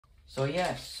So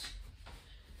yes,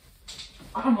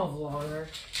 I'm a vlogger.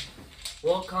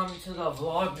 Welcome to the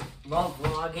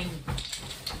vlogging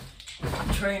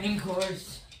training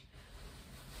course.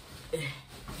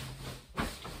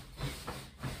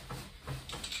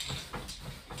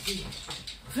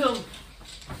 Film.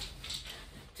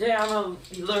 Today I'm gonna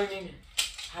be learning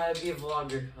how to be a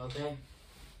vlogger. Okay.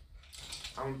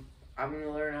 I'm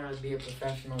gonna learn how to be a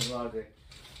professional vlogger.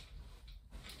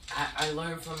 I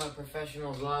learned from a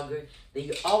professional vlogger that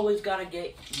you always gotta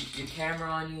get your camera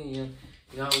on you.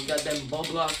 You know, we got them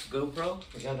Roblox GoPro.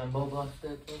 We got them Roblox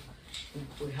GoPro.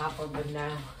 We hop up and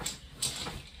down,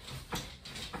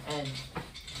 and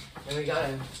then we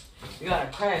gotta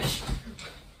crash,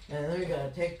 and then we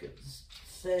gotta take a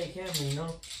steady camera. You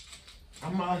know,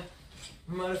 I'm gonna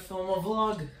film a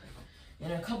vlog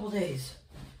in a couple days.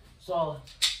 So,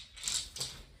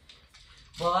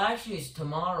 well, actually, it's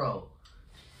tomorrow.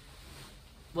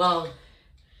 Well,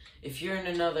 if you're in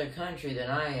another country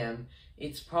than I am,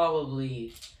 it's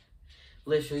probably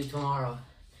literally tomorrow.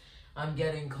 I'm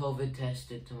getting COVID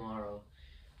tested tomorrow,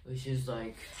 which is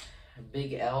like a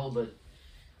big L, but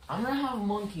I'm gonna have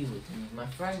Monkey with me, my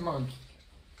friend Monkey.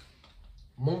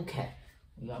 Monke.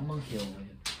 We got Monkey over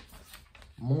here.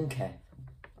 Monke.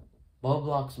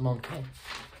 Roblox Monkey.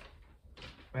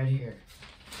 Right here.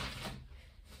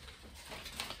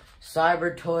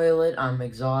 Cyber toilet, I'm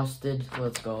exhausted.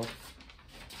 Let's go.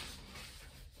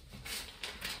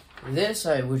 This,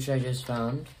 which I just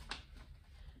found.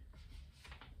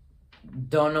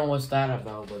 Don't know what's that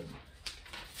about, but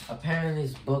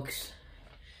apparently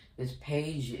this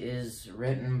page is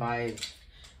written by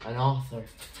an author,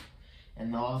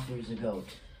 and the author is a goat.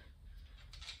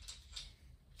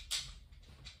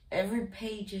 Every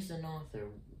page is an author.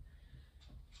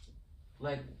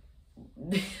 Like,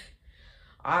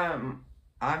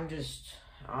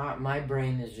 my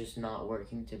brain is just not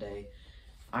working today.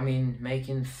 I mean,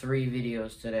 making 3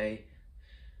 videos today.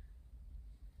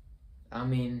 I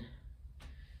mean,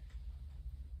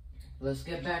 let's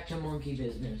get back to monkey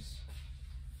business.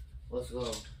 Let's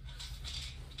go.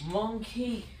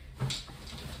 Monkey.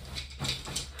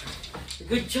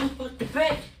 Good jump out the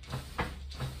bed.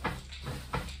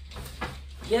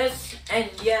 Yes,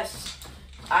 and yes.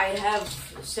 I'm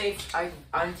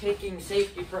taking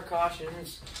safety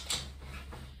precautions.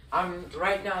 I'm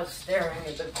right now staring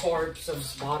at the corpse of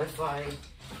Spotify.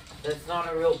 That's not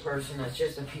a real person, that's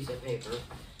just a piece of paper.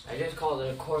 I just called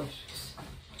it a corpse.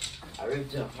 I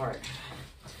ripped it apart.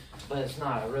 But it's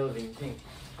not a real living thing.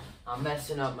 I'm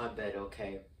messing up my bed,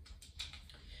 okay?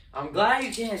 I'm glad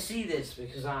you can't see this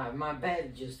because my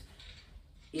bed just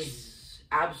is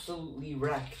absolutely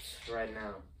wrecked right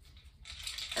now.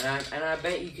 And I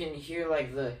bet you can hear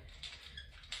like this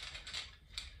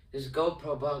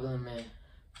GoPro bugging, man.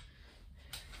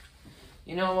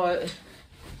 You know what?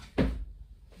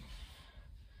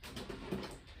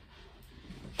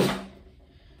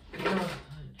 You know,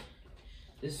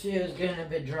 this video is getting a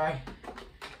bit dry.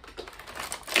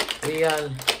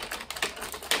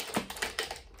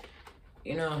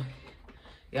 You know,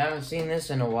 you haven't seen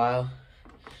this in a while.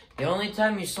 The only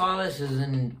time you saw this is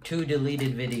in 2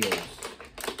 deleted videos.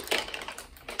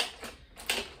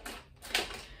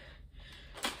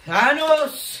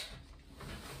 Thanos!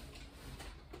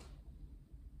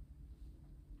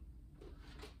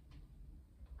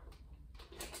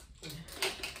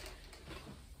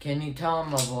 Can you tell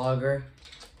I'm a vlogger?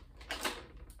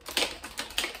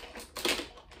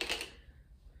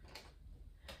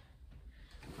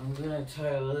 I'm gonna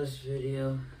title this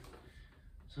video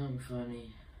something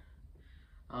funny.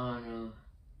 I don't know.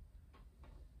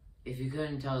 If you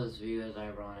couldn't tell, this video is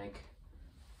ironic.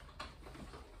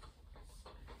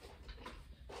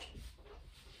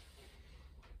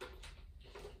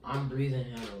 I'm breathing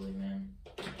heavily, man.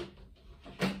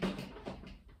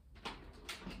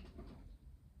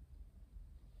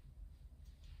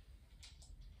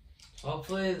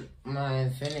 Hopefully my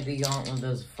infinity gauntlet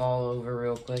doesn't fall over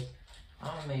real quick.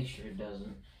 I'm gonna make sure it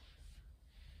doesn't.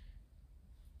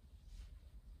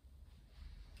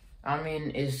 I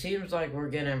mean, it seems like we're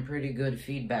getting pretty good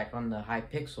feedback on the high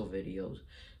pixel videos.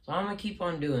 So I'm gonna keep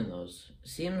on doing those.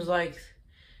 Seems like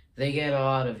they get a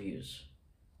lot of views.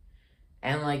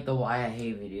 And like the why I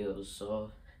hate videos,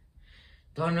 so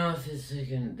don't know if this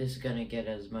is gonna get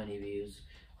as many views.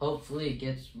 Hopefully it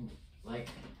gets like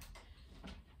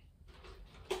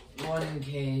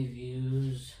 1K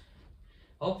views.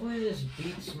 Hopefully this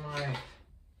beats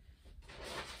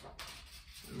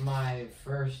my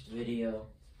first video.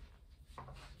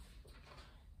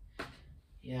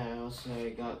 Yeah, I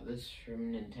got this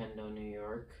from Nintendo New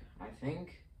York, I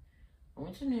think. I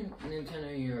went to Nintendo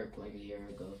New York like a year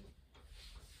ago.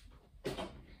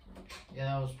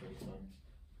 Yeah, that was pretty fun.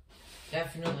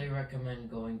 Definitely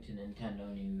recommend going to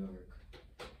Nintendo New York.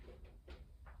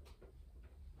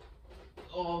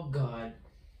 Oh god.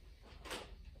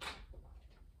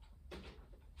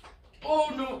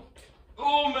 Oh no.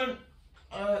 Oh man.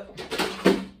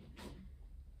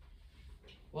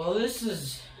 Well, this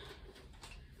is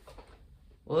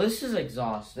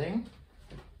exhausting.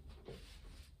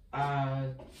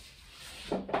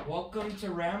 Welcome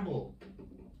to Ramble.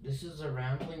 This is a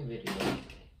rambling video.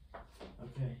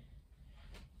 Okay.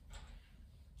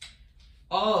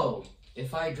 Oh,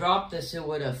 if I dropped this, it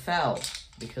would have fell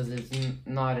because it's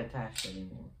not attached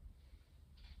anymore.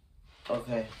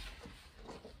 Okay.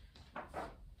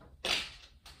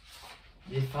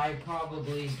 If I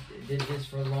probably did this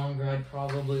for longer, I'd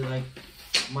probably, like,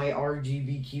 my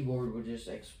RGB keyboard would just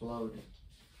explode.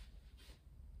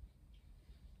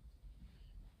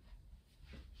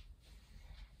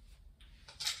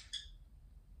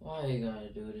 Why you gotta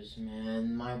do this,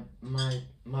 man?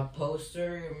 My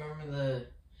poster, remember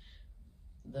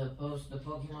the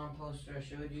Pokemon poster I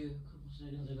showed you a couple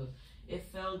seconds ago? It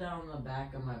fell down the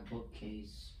back of my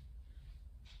bookcase.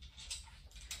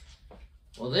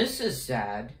 Well, this is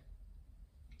sad.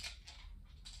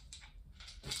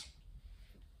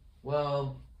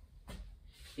 Well,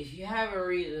 if you have a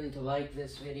reason to like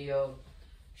this video,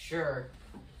 sure,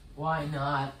 why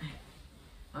not?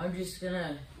 I'm just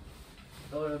gonna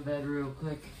go to bed real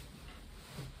quick.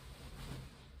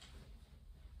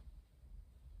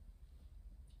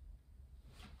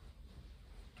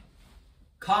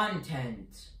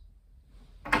 Content.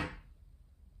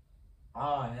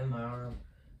 Ah, I hit my arm.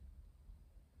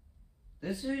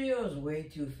 This video is way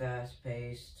too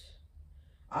fast-paced.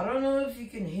 I don't know if you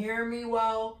can hear me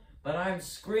well, but I'm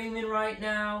screaming right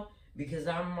now because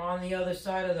I'm on the other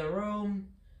side of the room.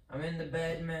 I'm in the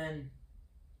bed, man.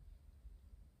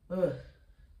 Ugh.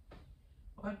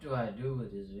 What do I do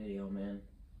with this video, man?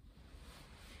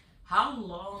 How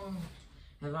long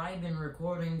have I been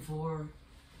recording for?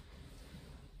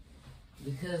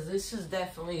 Because this is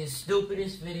definitely the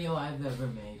stupidest video I've ever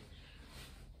made.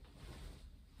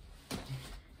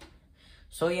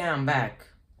 So yeah, I'm back.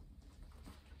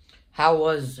 How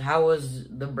was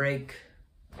the break?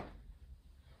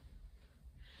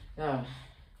 Forgot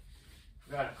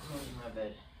to close my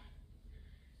bed.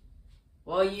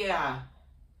 Well, yeah.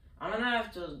 I'm gonna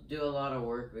have to do a lot of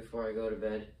work before I go to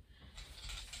bed.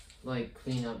 Like,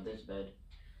 clean up this bed.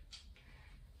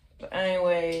 But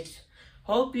anyways,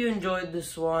 hope you enjoyed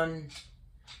this one.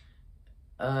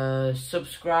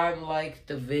 Subscribe, like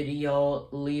the video,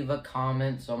 leave a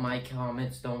comment so my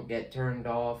comments don't get turned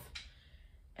off.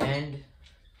 And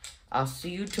I'll see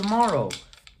you tomorrow.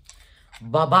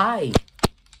 Bye-bye.